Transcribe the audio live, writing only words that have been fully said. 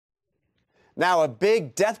Now, a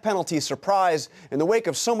big death penalty surprise. In the wake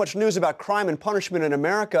of so much news about crime and punishment in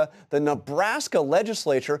America, the Nebraska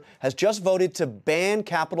legislature has just voted to ban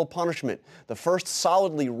capital punishment, the first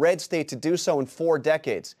solidly red state to do so in 4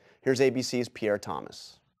 decades. Here's ABC's Pierre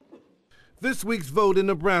Thomas. This week's vote in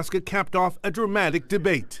Nebraska capped off a dramatic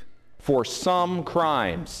debate. For some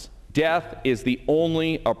crimes, death is the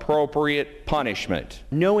only appropriate punishment.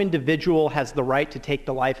 No individual has the right to take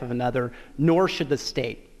the life of another, nor should the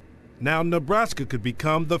state. Now Nebraska could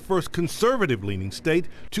become the first conservative-leaning state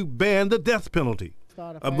to ban the death penalty,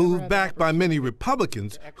 a move backed by many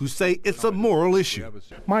Republicans who say it's a moral issue.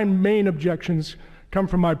 My main objections come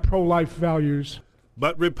from my pro-life values.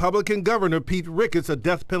 But Republican Governor Pete Ricketts, a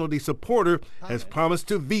death penalty supporter, has promised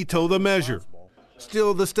to veto the measure.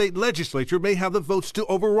 Still, the state legislature may have the votes to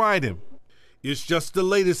override him. It's just the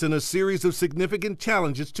latest in a series of significant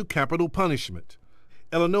challenges to capital punishment.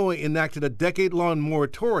 Illinois enacted a decade-long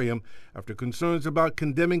moratorium after concerns about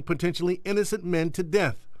condemning potentially innocent men to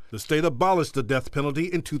death. The state abolished the death penalty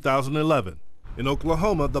in 2011. In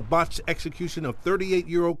Oklahoma, the botched execution of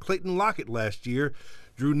 38-year-old Clayton Lockett last year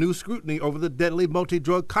drew new scrutiny over the deadly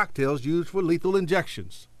multi-drug cocktails used for lethal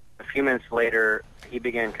injections. A few minutes later, he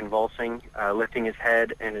began convulsing, lifting his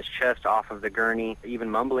head and his chest off of the gurney, even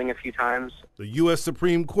mumbling a few times. The U.S.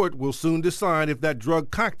 Supreme Court will soon decide if that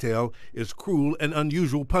drug cocktail is cruel and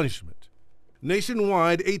unusual punishment.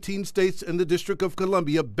 Nationwide, 18 states and the District of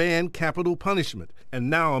Columbia ban capital punishment, and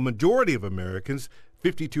now a majority of Americans,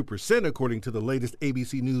 52% according to the latest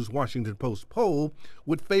ABC News Washington Post poll,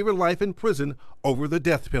 would favor life in prison over the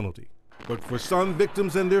death penalty. But for some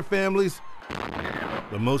victims and their families,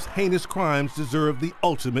 the most heinous crimes deserve the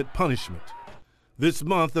ultimate punishment. This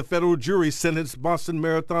month, a federal jury sentenced Boston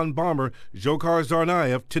Marathon bomber Dzhokhar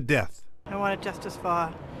Tsarnaev to death. I wanted justice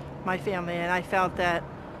for my family, and I felt that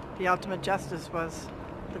the ultimate justice was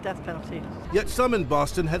the death penalty. Yet some in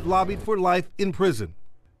Boston had lobbied for life in prison.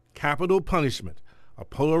 Capital punishment, a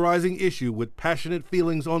polarizing issue with passionate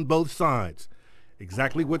feelings on both sides.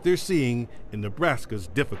 Exactly what they're seeing in Nebraska's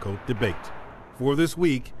difficult debate. For This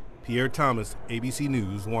Week, Pierre Thomas, ABC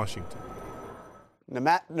News, Washington.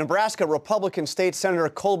 Nebraska Republican State Senator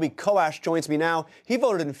Colby Coash joins me now. He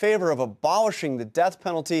voted in favor of abolishing the death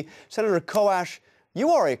penalty. Senator Coash,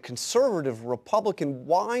 you are a conservative Republican.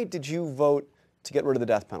 Why did you vote to get rid of the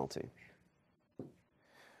death penalty?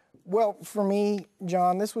 Well, for me,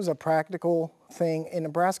 John, this was a practical thing. In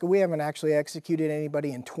Nebraska, we haven't actually executed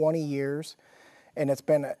anybody in 20 years, and it's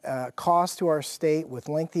been a cost to our state with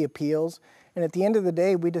lengthy appeals. And at the end of the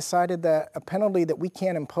day, we decided that a penalty that we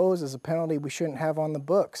can't impose is a penalty we shouldn't have on the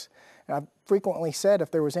books. And I've frequently said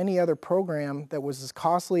if there was any other program that was as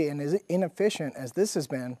costly and as inefficient as this has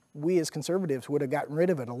been, we as conservatives would have gotten rid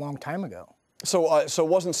of it a long time ago. So it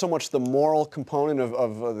wasn't so much the moral component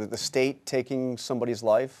of the state taking somebody's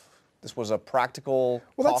life? This was a practical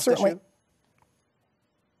cost issue?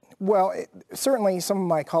 Well, certainly some of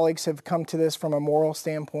my colleagues have come to this from a moral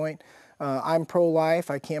standpoint. I'm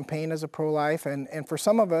pro-life, I campaign as a pro-life, and for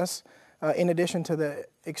some of us, in addition to the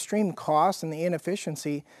extreme cost and the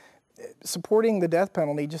inefficiency, supporting the death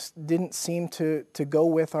penalty just didn't seem to go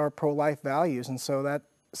with our pro-life values, and so that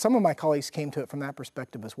some of my colleagues came to it from that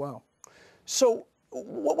perspective as well. So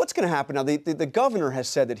what's going to happen now? The governor has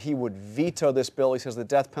said that he would veto this bill. He says the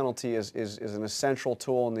death penalty is an essential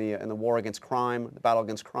tool in the war against crime, the battle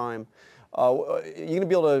against crime. Are you going to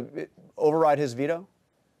be able to override his veto?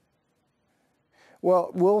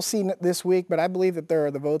 Well, we'll see this week, but I believe that there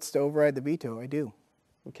are the votes to override the veto. I do.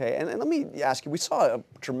 Okay, and let me ask you, we saw a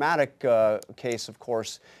dramatic case, of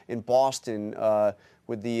course, in Boston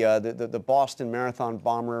with the Boston Marathon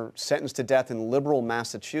bomber sentenced to death in liberal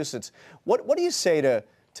Massachusetts. What do you say to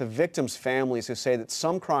victims' families who say that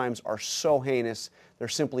some crimes are so heinous there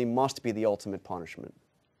simply must be the ultimate punishment?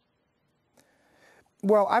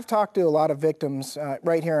 Well, I've talked to a lot of victims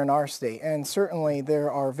right here in our state, and certainly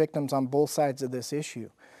there are victims on both sides of this issue.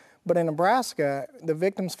 But in Nebraska, the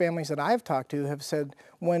victims' families that I've talked to have said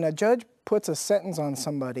when a judge puts a sentence on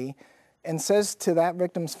somebody and says to that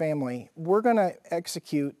victim's family, we're going to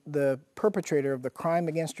execute the perpetrator of the crime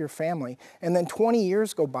against your family, and then 20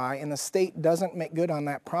 years go by and the state doesn't make good on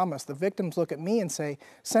that promise, the victims look at me and say,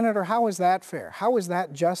 Senator, how is that fair? How is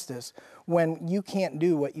that justice when you can't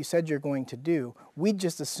do what you said you're going to do? We'd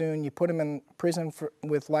just as soon you put them in prison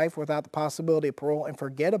with life without the possibility of parole and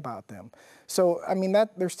forget about them. So, I mean,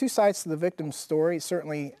 there's two sides to the victim's story.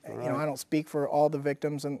 Certainly, right. You know, I don't speak for all the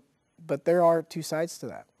victims, but there are two sides to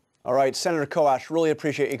that. All right, Senator Coash, really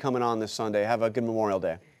appreciate you coming on this Sunday. Have a good Memorial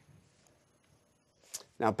Day.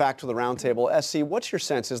 Now back to the roundtable. SC, what's your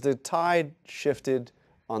sense? Has the tide shifted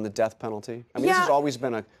on the death penalty? I mean, Yeah. this has always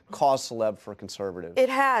been a cause célèbre for conservatives. It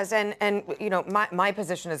has, and you know, my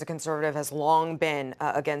position as a conservative has long been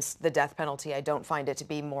against the death penalty. I don't find it to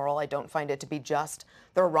be moral. I don't find it to be just.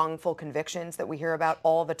 There are wrongful convictions that we hear about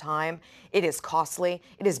all the time. It is costly.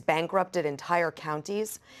 It has bankrupted entire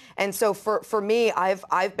counties. And so for me,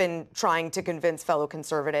 I've been trying to convince fellow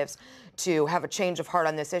conservatives to have a change of heart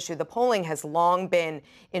on this issue. The polling has long been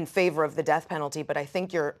in favor of the death penalty, but I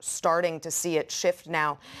think you're starting to see it shift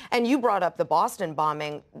now. And you brought up the Boston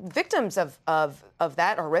bombing. Victims of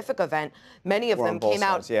that horrific event, many of them came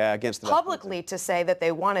out against the publicly to say that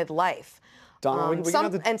they wanted life. Donna,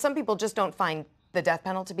 and some people just don't find the death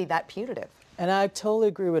penalty to be that punitive. And I totally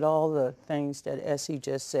agree with all the things that S.E.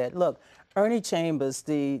 just said. Look, Ernie Chambers,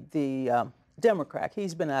 the Democrat,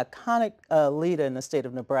 he's been an iconic leader in the state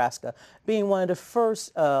of Nebraska, being one of the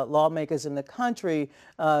first lawmakers in the country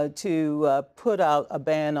to put out a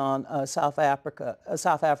ban on South Africa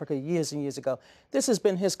years and years ago. This has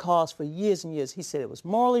been his cause for years and years. He said it was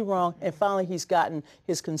morally wrong, and finally he's gotten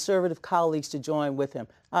his conservative colleagues to join with him.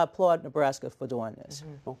 I applaud Nebraska for doing this.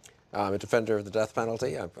 Mm-hmm. I'm a defender of the death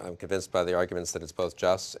penalty. I'm convinced by the arguments that it's both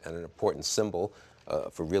just and an important symbol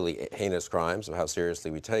for really heinous crimes, of how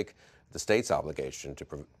seriously we take the state's obligation to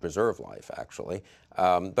preserve life, actually.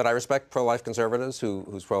 But I respect pro-life conservatives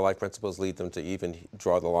whose pro-life principles lead them to even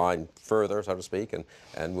draw the line further, so to speak,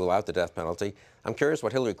 and rule out the death penalty. I'm curious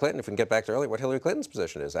what Hillary Clinton, if we can get back to earlier, what Hillary Clinton's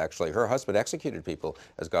position is, actually. Her husband executed people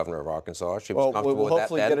as governor of Arkansas. She was comfortable with that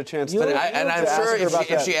then. Hopefully get a chance and I'm sure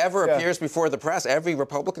if she ever appears before the press, every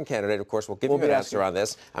Republican candidate, of course, will give you an answer on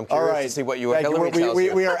this. I'm curious to see what Hillary tells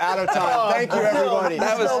you. We are out of time. Thank you, everybody.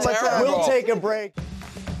 That was terrible. We'll take a break.